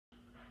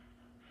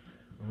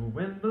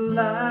When the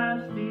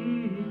last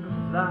eagle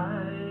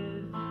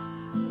flies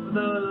over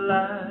the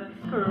last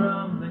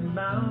crumbling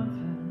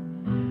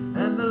mountain,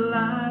 and the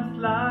last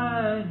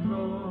lion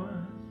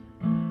roars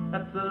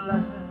at the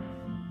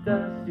last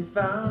dusty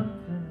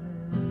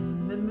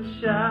fountain, in the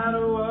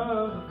shadow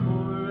of the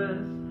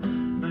forest,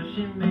 though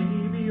she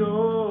may be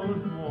old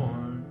and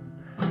worn,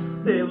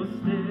 they will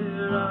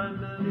stare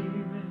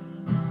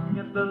unbelieving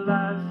at the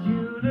last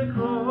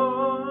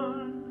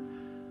unicorn.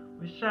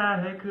 Wish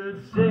I could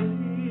say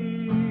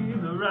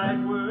the right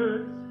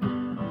words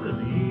to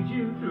lead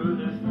you through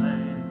this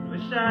land.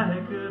 Wish I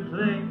could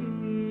play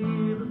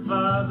the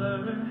father,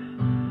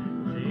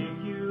 take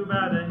you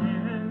by the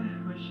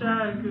hand. Wish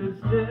I could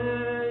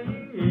stay.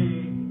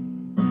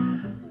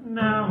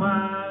 Now I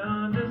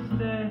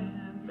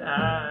understand.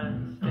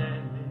 I'm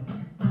standing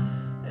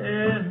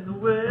in the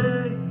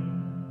way.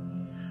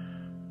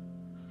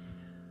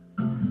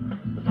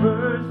 The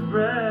first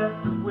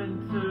breath of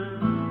winter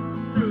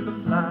through the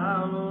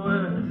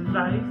flowers is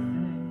icing,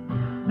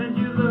 and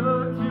you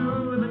look to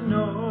the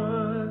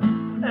north,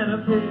 and a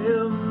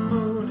pale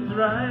moon is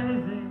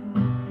rising,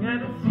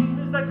 and it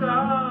seems like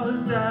all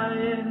is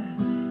dying.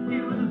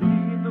 You would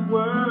leave the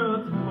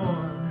world to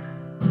mourn.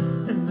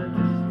 In the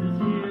distance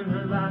hear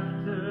her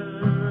laughter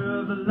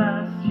of the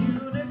last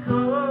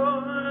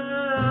unicorn.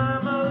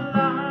 I'm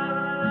alive,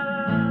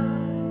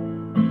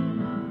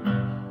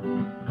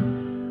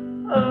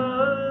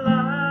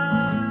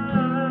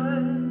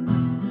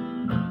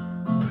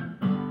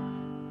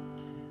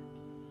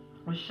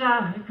 wish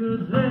I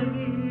could lay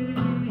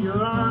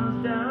your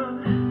arms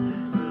down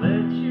and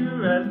let you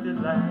rest at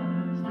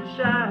last. Wish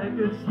I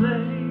could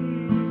slay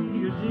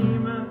your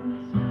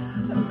demons,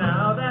 and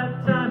now that